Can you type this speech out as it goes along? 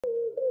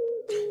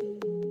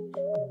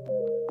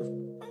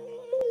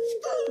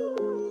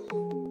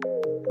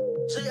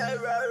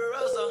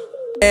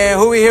And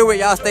who we here with?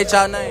 Y'all state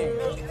y'all name.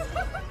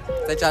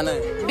 State y'all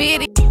name.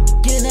 Biddy.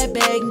 Get in that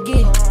bag and get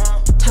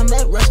it. Time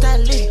that rush that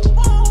lit.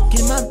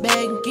 Get in my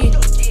bag and get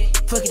it.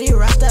 Fuck it,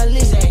 rock that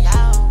lit.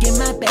 Get in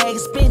my bag and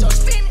spin it.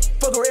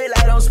 Fuck a red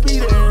light on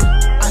speed.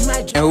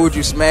 And who would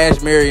you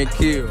smash, marry, and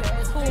kill?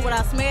 Who would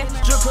I smash?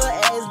 Strip her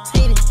ass and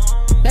titty.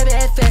 Baby,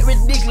 that fat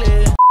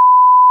ridiculous.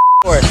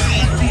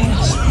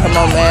 Come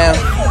on, man.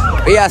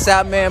 We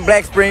outside, man.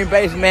 Black Spring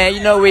Base, man.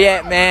 You know where we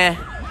at, man.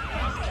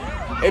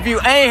 If you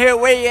ain't here,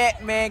 where you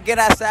at, man? Get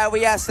outside.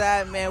 We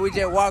outside, man. We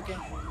just walking.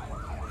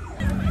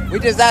 We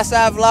just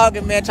outside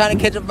vlogging, man. Trying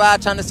to catch a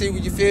vibe. Trying to see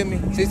what you feel me.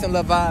 See some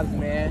little vibes,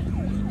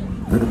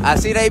 man. I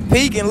see they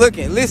peeking,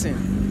 looking. Listen.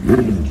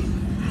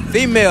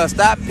 Female,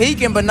 stop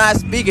peeking but not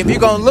speaking. If you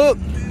gonna look,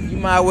 you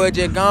might well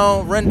just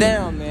go run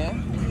down,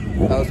 man.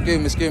 Oh,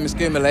 excuse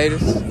me,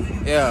 ladies.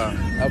 Yeah,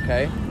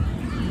 okay.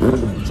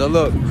 So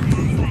look.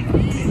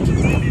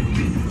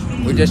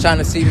 We're just trying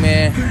to see,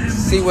 man.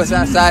 See what's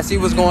outside, see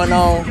what's going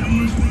on.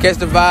 Catch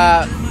the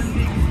vibe.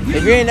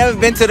 If you ain't never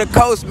been to the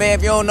coast, man,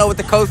 if you don't know what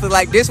the coast is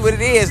like, this what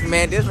it is,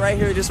 man. This right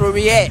here, this where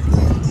we at.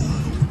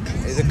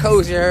 It's the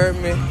coast, you heard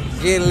me?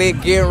 Get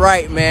lit, get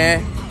right,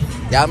 man.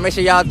 Y'all make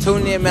sure y'all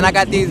tune in, man. I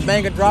got these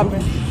bangers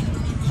dropping.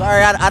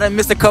 Sorry, I done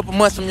missed a couple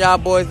months from y'all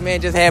boys, man.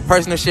 Just had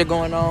personal shit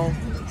going on.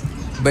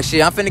 But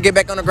shit, I'm finna get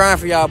back on the grind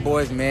for y'all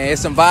boys, man.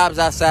 It's some vibes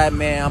outside,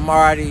 man. I'm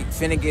already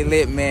finna get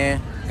lit,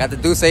 man. Got the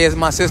Duce as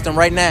my system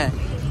right now.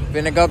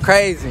 Finna go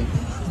crazy.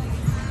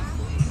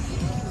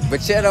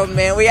 But shut up,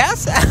 man. We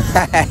outside.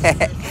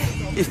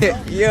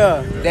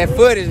 yeah, that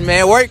footage,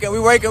 man. We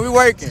working.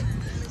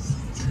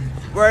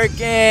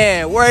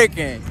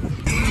 Working.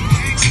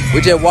 We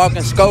just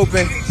walking,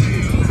 scoping,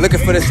 looking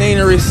for the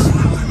sceneries.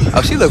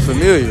 Oh, she look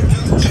familiar.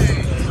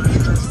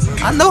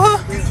 I know her.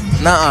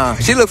 Nuh-uh.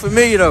 She look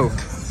familiar though.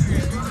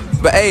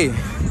 But hey,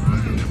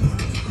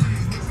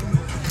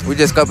 we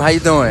just scoping. How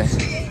you doing?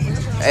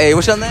 Hey,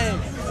 what's your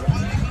name?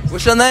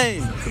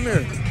 Come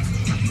here.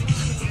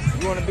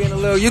 You want to be in a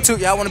little YouTube?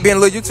 Y'all want to be in a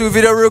little YouTube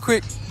video real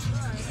quick?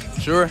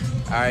 Sure.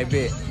 All right,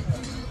 bet.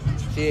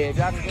 Shit, if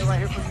y'all can get right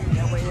here for me,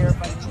 that way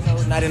everybody, you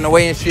know, not in the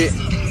way and shit.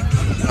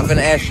 I'm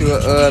gonna ask you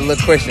a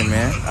little question,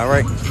 man. All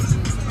right.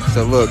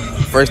 So look,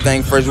 first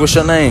thing first, what's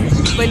your name?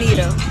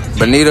 Bonita.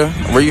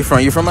 Where you from?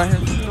 You from out here?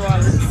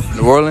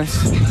 New Orleans.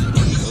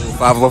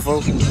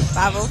 504.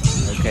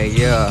 50. Okay,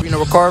 yeah. You know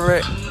where Carver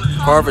at?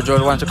 Carver,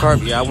 George Washington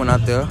Carver. Yeah, I went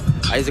out there.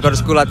 I used to go to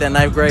school out there in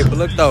 9th grade. But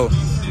look though,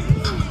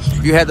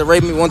 if you had to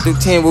rate me 1 through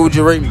 10, what would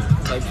you rate me?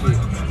 Like shit.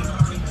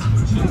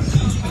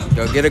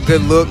 Go get a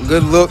good look.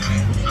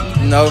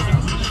 You know,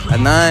 a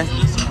 9.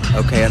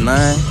 Okay, a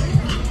 9.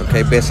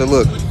 Okay, bet. So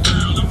look,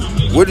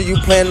 what are you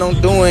planning on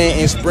doing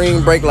in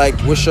spring break? Like,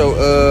 what's your,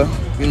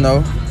 you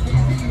know?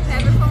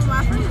 Having fun with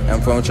my friends.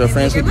 Having fun with your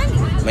friends?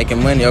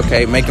 Making money.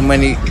 Okay. Making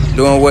money.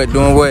 Doing what?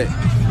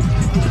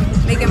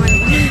 Making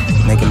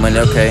money.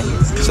 Okay.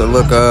 So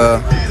look,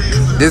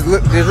 this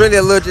really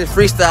a little just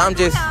freestyle.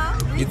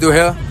 You do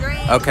hair?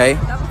 Okay.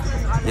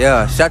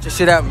 Yeah. Shout your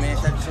shit out, man.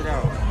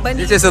 But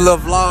it's just a little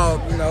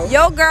vlog, you know.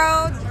 Yo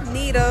girl,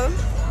 Nita.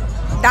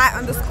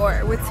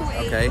 _, with 2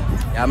 A's. Okay.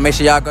 Y'all make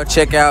sure y'all go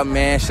check out,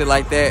 man. Shit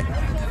like that.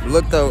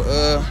 Look though,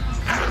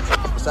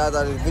 besides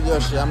all this video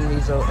shit, I'm gonna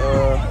need your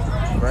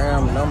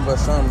gram number or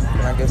something.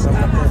 Can I get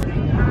something like that?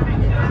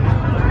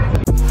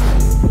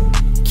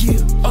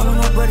 Yeah, all of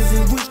my brothers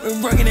in Wish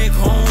been working at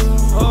home.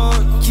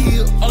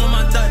 Yeah, all of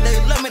my thoughts, they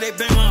love me, they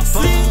bang my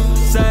phone.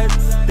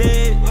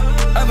 Saturday,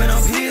 I've been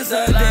on here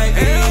Saturday.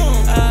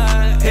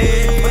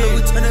 Hey,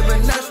 we turn it, but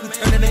now we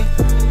turn it.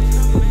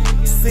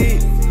 See,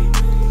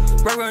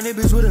 right around that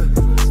bitch with a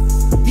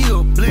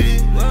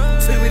bleed.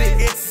 Take me to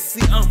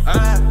ecstasy, I'm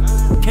high.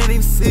 Can't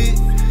even see it.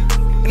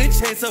 And the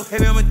chain so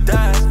heavy, I'ma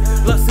die.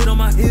 Lost it on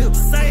my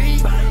hips.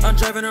 I'm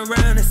driving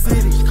around the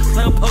city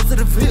like I'm posted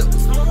the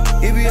Phillips.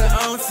 It be your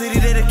own city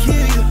that'll kill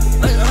you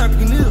like a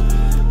harpy nip.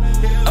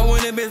 I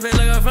went that bitch back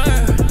like a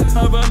fire.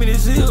 I brought me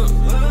this shield.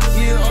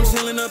 Yeah, I'm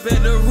chilling up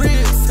at the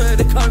Ritz. So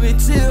they call me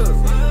chill.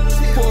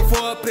 4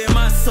 up in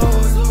my soul.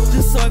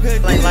 Just so I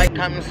could like,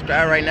 comment,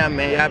 subscribe right now,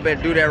 man. Y'all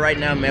better do that right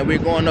now, man. We're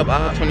going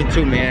up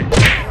 22, man.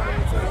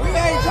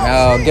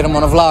 Get them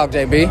on the vlog,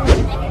 JB.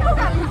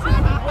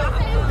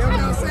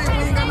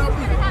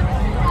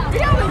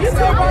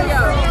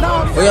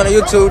 We on a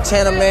YouTube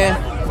channel, man.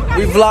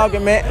 We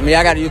vlogging, man. I mean,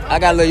 I got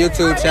a little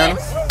YouTube channel.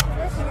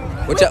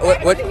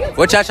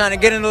 What y'all trying to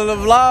get in a little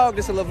vlog?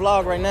 This is a little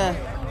vlog right now.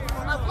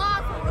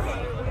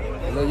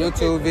 A little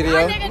YouTube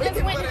video. My nigga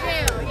just went to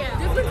jail. Yeah.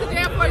 Just went to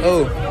jail for a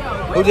YouTube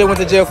video. Who just went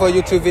to jail for a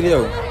YouTube video?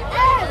 He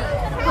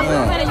was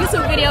in a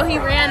YouTube video, he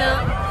ran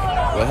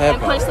up. What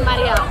happened? And punched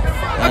somebody out.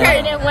 Okay,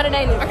 and then what did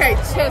they do? Okay,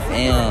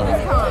 Chelsea.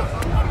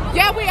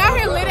 Yeah, we out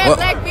here lit at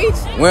Black Beach.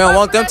 We don't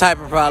want them type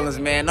of problems,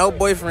 man. No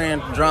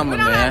boyfriend drama,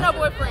 man. We don't have no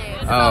boyfriend.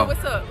 So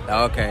what's up?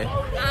 Okay.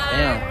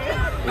 Damn.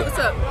 What's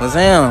up? What's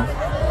up?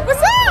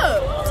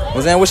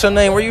 What's up? What's your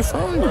name? Where you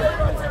from?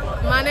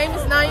 My name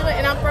is Naima,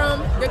 and I'm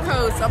from the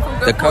coast. I'm from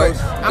Goodport. The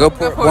coast?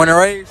 Goodport. Born and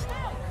raised?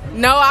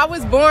 No, I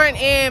was born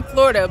in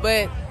Florida,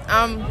 but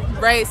I'm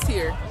raised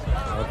here.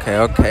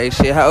 Okay.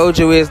 Shit, how old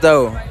you is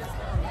though?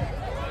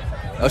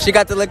 Oh, she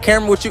got the little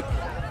camera. What she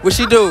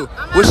do?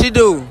 What she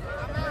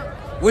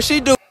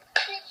do?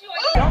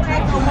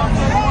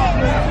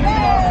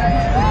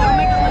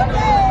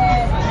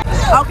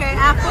 Okay,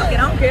 I fuck it.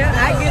 I don't care.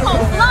 I get it.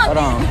 Hold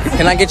on.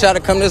 Can I get y'all to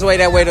come this way?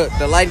 That way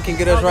the light can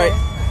get us right.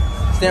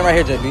 Stand right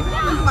here, JB.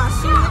 My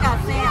shoes got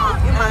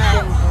sand in my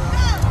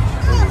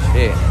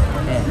Shit.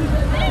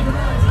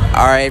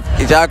 All right,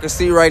 as y'all can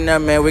see right now,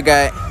 man, we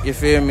got, you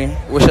feel me?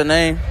 What's your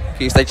name?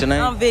 Can you state your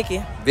name? I'm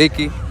Vicky.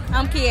 Vicky.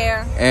 I'm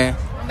Kiara. And?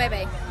 I'm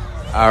Bebe.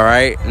 All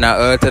right.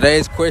 Now,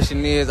 today's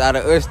question is, out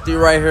of us three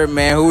right here,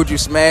 man, who would you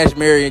smash,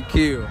 marry, and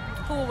kill?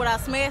 Who would I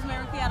smash,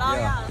 marry, kill? All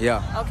y'all?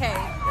 Yeah. Okay.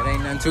 That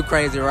ain't nothing too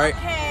crazy, right?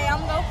 Okay, I'm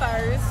gonna go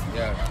first.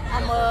 Yeah.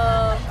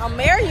 I'm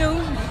marry you.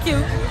 You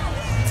cute.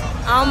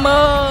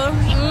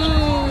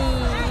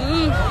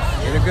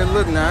 Get a good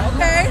look now.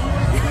 Okay.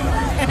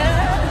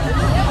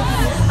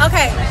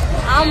 Okay.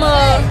 I'm a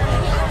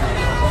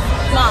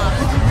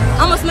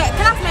smash.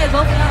 Can I smash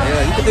both of y'all?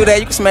 Yeah, you can do that.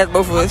 You can smash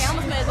both of us. Okay, I'm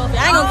gonna smash both of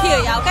y'all. I ain't gonna kill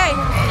y'all, okay?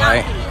 All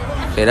right.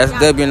 Yeah, that's a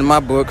W in my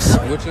books.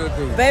 What you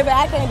do? Baby,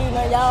 I can't do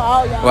nothing.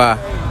 All y'all. Why?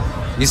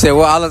 You said,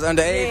 well, all us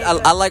underage? Yeah.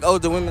 I like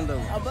older women,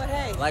 though. But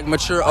hey. Like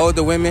mature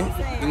older women,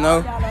 you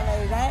know?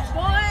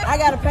 I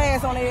got to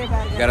pass on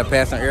everybody. You gotta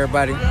pass on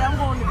everybody? Yeah, I'm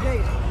going to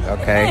jail.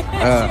 Okay.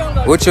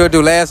 What you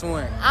do? Last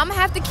one. I'm gonna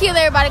have to kill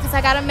everybody because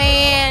I got a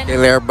man.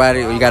 Kill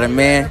everybody. You got a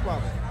man?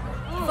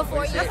 For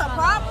 4 years. That's a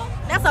problem?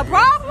 That's a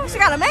problem? She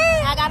got a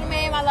man? I got a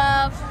man, my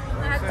love.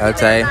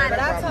 Okay.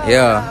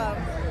 Yeah.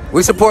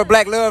 We support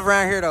black love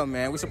around here, though,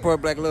 man. We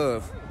support black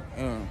love.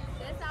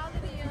 That's all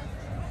it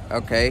is.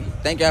 Okay.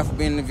 Thank y'all for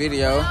being in the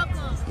video.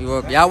 You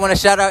welcome. Y'all want to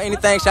shout out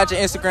anything? Shout your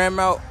Instagram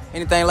out?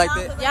 Anything like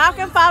that? Y'all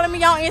can follow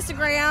me on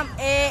Instagram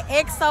at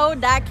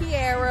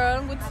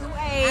exo.kiara with 2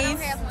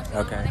 A's.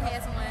 Okay.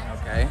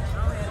 Okay.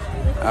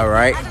 All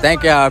right.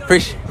 Thank y'all.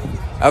 Appreciate.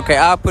 Okay,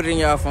 I'll put it in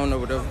y'all phone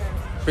over there.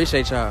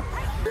 Appreciate y'all.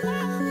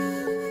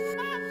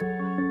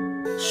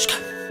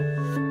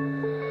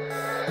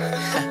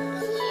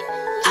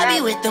 I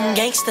be with them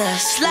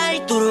gangsters,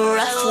 slide through the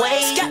rough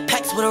way. Got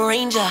packs with a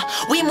ranger,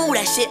 we move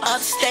that shit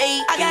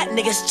upstate. I got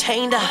niggas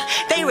chained up,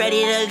 they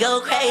ready to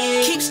go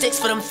crazy. Keep sticks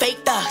for them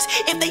fake thugs,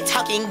 if they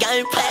talking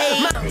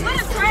gunplay. What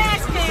is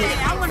trash can?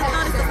 I want to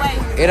throw this away.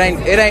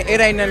 It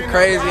ain't nothing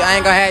crazy. I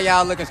ain't gonna have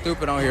y'all looking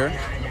stupid on here.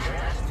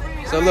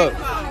 So look.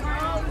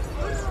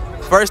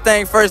 First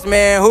thing first,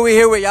 man. Who we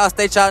here with? Y'all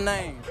state y'all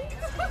name.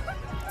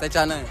 State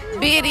y'all name.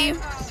 Biddy.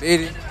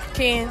 Biddy.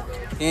 Ken.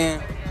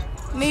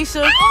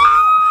 Nisha.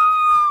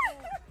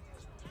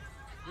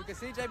 You can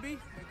see JB? You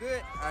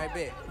good? Alright,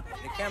 bet.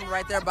 The camera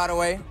right there, by the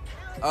way.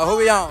 Who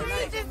we on?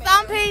 Peaches.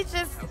 I'm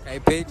Peaches. Okay,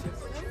 Peaches.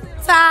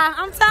 Ty.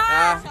 I'm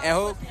Ty. And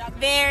who?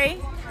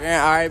 Barry.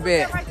 Yeah, alright,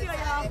 bet.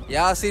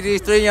 Y'all see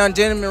these three young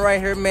gentlemen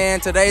right here, man.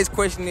 Today's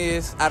question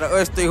is, out of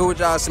us three, who would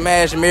y'all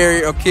smash,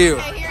 marry, or kill?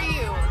 I hear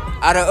you.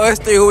 Out of us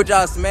three, who would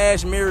y'all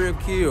smash, marry, or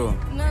kill?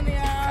 None of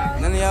y'all.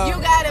 None of y'all? You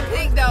gotta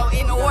pick though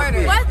in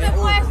order. What's the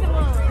question?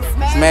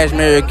 Smash,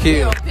 marry, or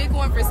kill. Pick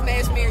one for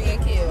smash, marry,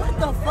 and kill. What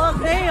the fuck?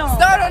 Damn.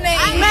 Start on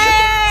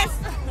that.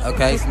 Smash.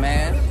 Okay,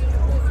 smash.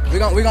 We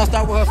gonna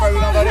start with her first. We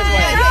gonna go this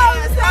way.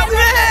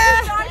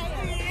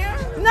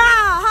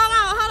 Nah, hold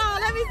on.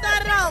 Let me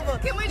start it over.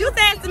 You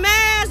said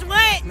smash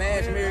what?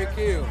 Smash, marry,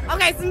 kill.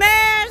 Okay,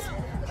 smash.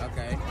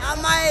 Okay. I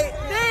might.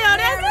 Damn,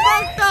 that's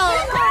fucked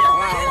up.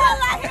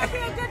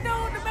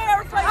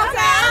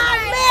 Okay,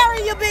 I'll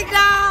marry you, big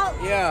dog.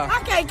 Yeah. I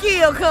can't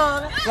kill,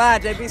 cuz.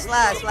 Slide, JB.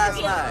 Slide.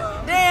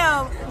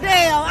 Damn.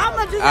 I'm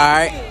gonna do All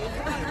right.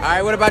 All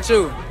right. What about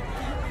you?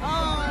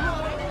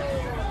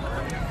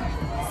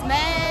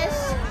 Smash,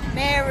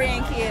 marry,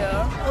 and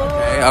kill.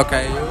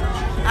 Okay. You.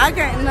 I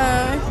can't,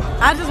 none.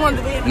 I just wanted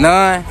to be.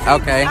 None.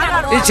 Okay.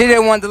 She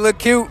didn't want to look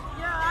cute.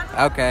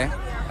 Okay.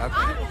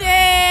 I'm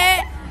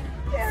dead.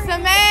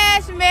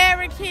 Smash,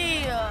 marry,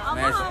 kill.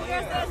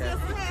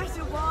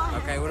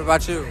 Okay. What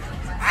about you?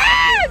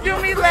 Do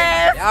me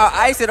laugh. Y'all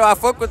icy though. I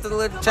fuck with the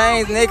little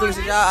chains,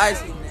 necklaces. Y'all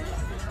icy.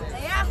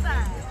 Stay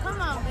outside.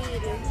 Come on,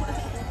 baby.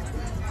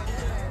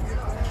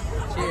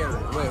 Chill.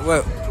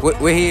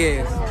 Where he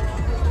is?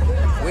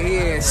 Where he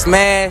is?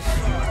 Smash.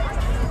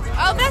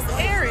 Oh, that's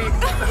Eric.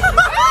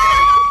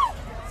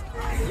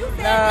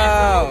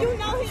 No. You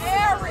know he's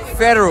Eric.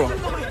 Federal. I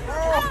don't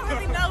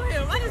really know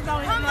him. I just know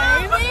his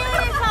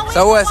name. So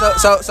what?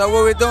 So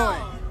what we doing?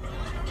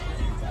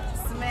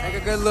 Smash,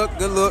 Take a good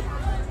look.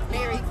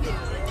 Marry, kill.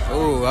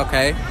 Ooh,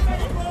 okay.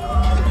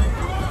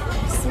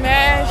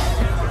 smash.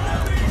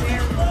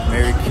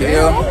 Mary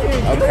Kill.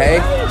 Okay.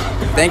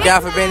 Thank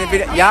y'all for being in the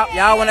video.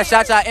 Y'all want to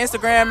shout y'all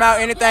Instagram out,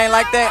 anything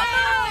like that?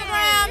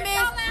 Instagram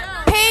is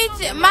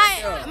Peach. My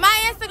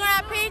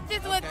Instagram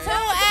Peaches with 2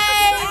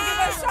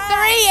 A's,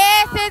 3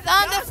 S's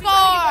 _.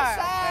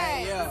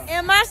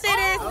 And my shit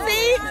is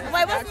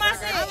what's my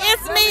shit?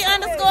 It's me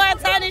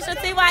 _Tanisha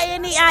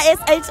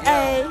TYNEISHA.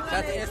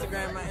 Shout to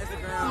Instagram, my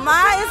Instagram.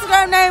 My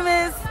Instagram name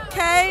is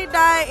K.NISSSAA.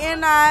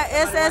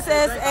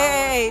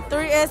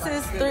 3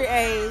 S's, 3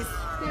 A's.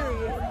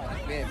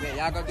 Bet.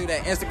 Y'all go do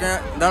that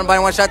Instagram. Don't nobody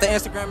want to shout the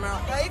Instagram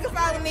out? So you can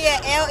follow me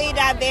at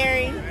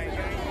le.berry.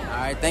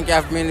 Alright, thank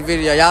y'all for being in the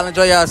video. Y'all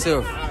enjoy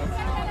yourself.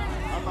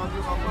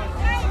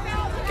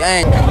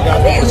 Gang.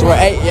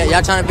 Hey,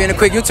 y'all trying to be in a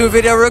quick YouTube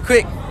video real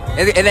quick?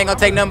 It ain't gonna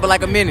take nothing but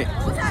like a minute.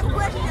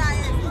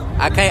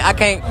 I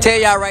can't tell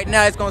y'all right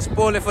now. It's gonna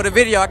spoil it for the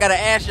video. I gotta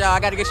ask y'all. I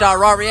gotta get y'all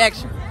raw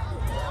reaction.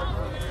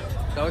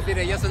 So it's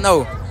either yes or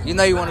no. You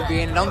know you wanna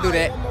be in it. Don't do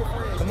that.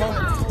 Come on.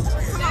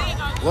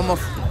 One more.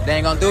 They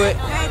ain't gonna do it.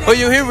 Who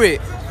you here with?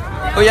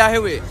 Who y'all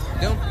here with?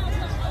 Them?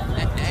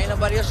 Ain't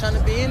nobody else trying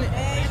to be in it?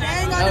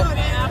 No.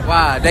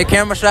 Why? They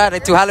camera shy? They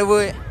too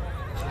Hollywood?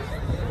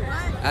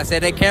 I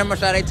said they camera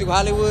shy, they too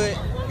Hollywood?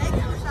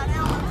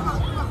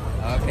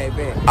 Okay,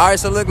 bet. Alright,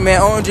 so look, man,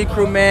 OMG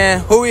crew,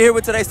 man. Who we here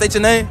with today? State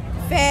your name.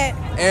 Fat.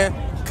 And?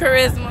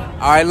 Charisma.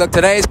 Alright, look,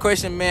 today's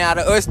question, man, out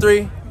of us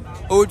three,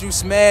 who would you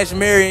smash,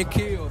 marry, and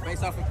kill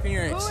based off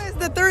appearance? Who is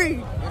the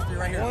three? Us three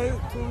right here.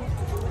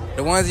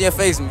 The ones in your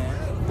face, man.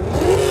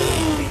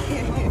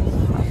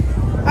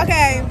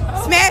 Okay.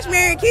 Smash,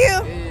 marry,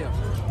 kill.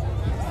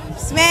 Yeah.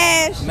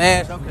 Smash.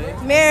 Smash, okay.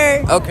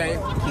 Marry. Okay.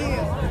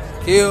 Kill.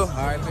 Kill.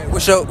 Alright, man.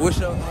 What's your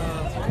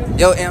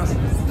answer?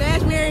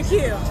 Smash, marry,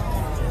 kill.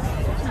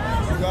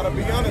 You gotta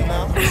be honest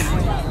now.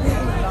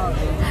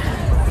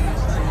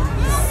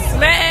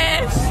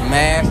 Smash.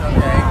 Smash,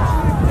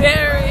 okay.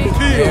 Berry.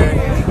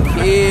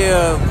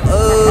 Kill.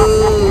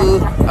 Ooh.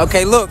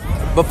 Okay, look.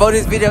 Before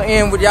this video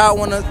end, would y'all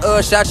want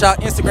to shout y'all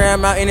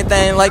Instagram out,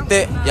 anything like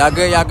that? Y'all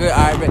good? Y'all good?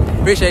 All right, man.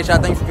 Appreciate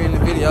y'all. Thanks for being in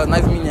the video.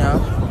 Nice meeting y'all.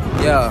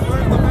 Yeah.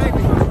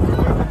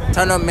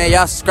 Turn up, man.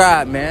 Y'all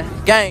subscribe, man.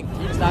 Gang.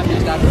 Stop.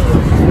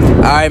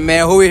 All right,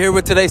 man. Who we here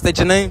with today? State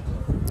your name.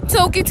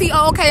 Tookie,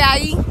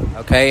 T-O-K-I-E.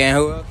 Okay, and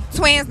who else?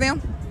 Twins,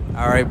 them.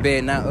 All right,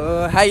 bet.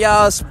 Now, how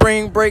y'all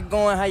spring break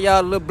going? How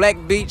y'all little Black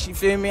Beach? You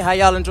feel me? How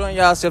y'all enjoying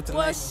y'allself tonight?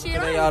 Well, shit,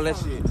 Today, y'all that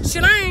shit.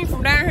 Shit, I ain't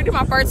from down here. This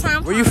my first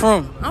time. Where you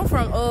from? I'm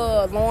from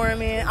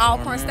Lorman,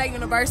 Alcorn State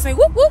University.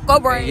 Whoop whoop, go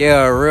Braves.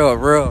 Yeah, real.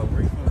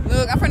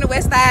 Look, I'm from the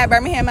west side,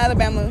 Birmingham,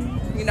 Alabama.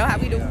 You know how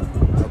we do.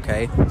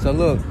 Okay, so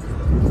look,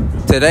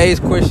 today's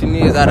question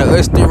is, out of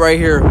us three right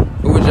here,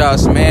 who would y'all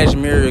smash,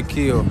 marry, or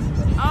kill?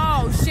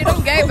 Oh shit,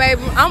 I'm gay,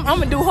 baby. I'm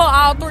gonna do her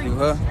all three. Do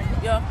her?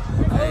 Yeah.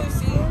 Oh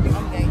shit,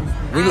 I'm gay.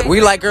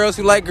 We like girls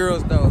who like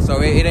girls though,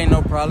 so it ain't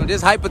no problem.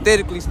 Just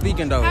hypothetically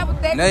speaking though.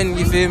 Nothing,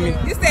 you feel me?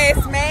 You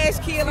said smash,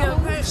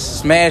 kill.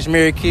 Smash,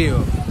 marry,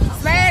 kill.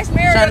 Smash,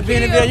 marry, Trying to be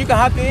in the video, you can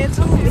hop in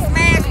too.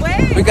 Smash,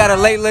 what? We got a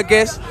late look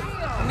guest.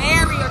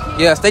 Marry or kill.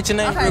 Yeah, state your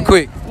name real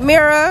quick.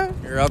 Mira.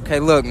 Okay,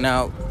 look,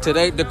 now,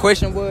 today the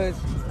question was,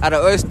 out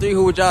of us three,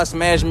 who would y'all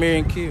smash, marry,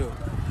 and kill?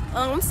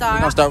 I'm sorry. We're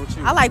gonna start with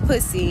you. I like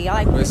pussy.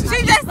 Pussy.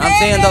 She just I'm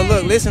saying though,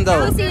 look, listen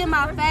though. Pussy in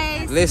my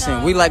face.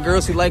 Listen, we like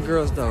girls who like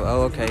girls though.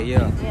 Oh, okay,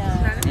 yeah. Yeah.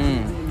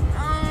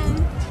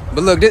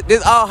 But look,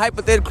 this all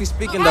hypothetically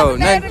speaking though.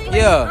 Nothing,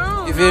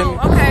 yeah, you feel me?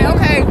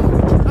 Okay.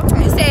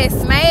 You said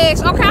smash.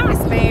 Okay, I'm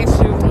gonna smash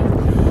you.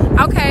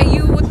 Okay,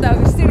 you with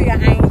the City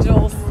of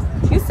Angels.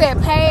 You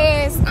said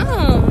pass.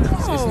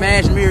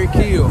 Smash, marry,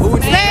 kill. Who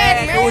would you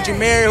Smash, smash? Who would you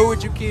marry? Who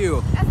would you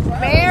kill?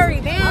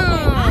 Marry them.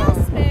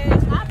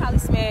 I'll probably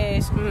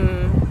smash.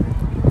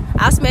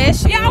 I'll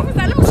smash you. Yeah, I was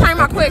like, let me change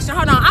my question.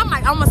 Hold on.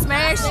 I'm gonna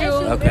smash you.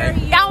 Okay.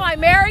 Y'all like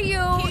marry you?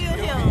 Kill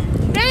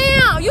him.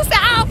 Damn, you said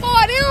all four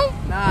of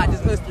them? Nah,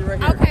 just list it right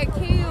here. Okay,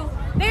 kill.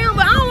 Damn,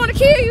 but I don't want to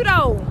kill you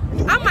though.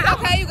 I'm like,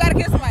 okay, you gotta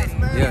kill somebody.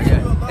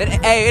 Yeah.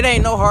 It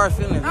ain't no hard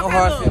feelings. No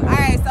hard feelings.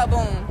 Alright, so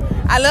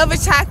boom. I love a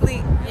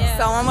chocolate. Yeah.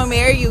 So I'm gonna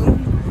marry you.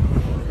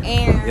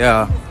 And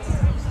Yeah.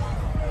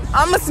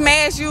 I'm gonna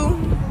smash you.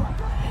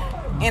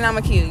 And I'm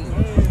gonna kill you.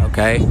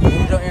 Okay.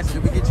 Who's your answer?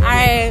 Did we get you?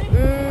 Alright,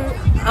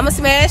 I'm gonna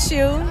smash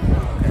you.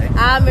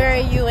 I'll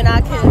marry you and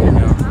I'll kill you.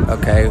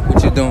 Okay.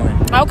 What you doing?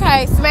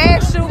 Okay,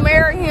 smash you,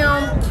 marry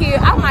him, kill.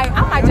 I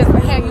might just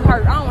have you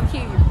hurt. I don't want to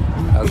kill you.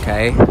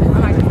 Okay. I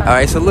might just hurt. All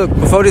right. So look,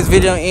 before this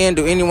video end,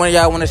 do any one of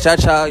y'all want to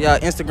shout y'all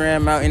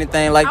Instagram out,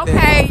 anything like that?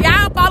 Okay,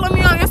 y'all follow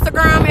me on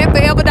Instagram at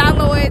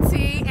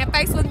forever.loyalty and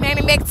Facebook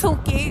Manny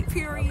McTookie,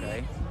 period.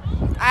 Okay.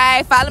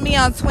 Alright, follow me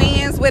on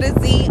twins with a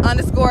Z_NEM.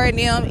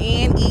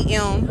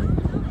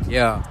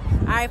 Yeah.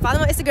 Alright, follow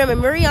me on Instagram at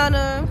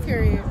Mariana,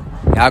 period.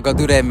 Y'all go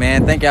do that,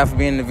 man. Thank y'all for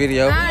being in the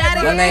video.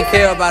 Your name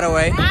Kel, by the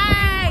way.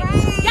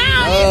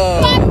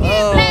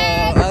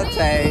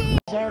 Okay.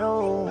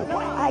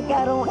 I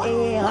got on A,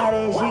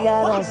 she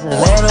got on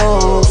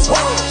stilettos.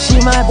 She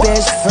my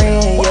best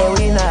friend, yeah,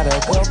 we not a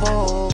couple.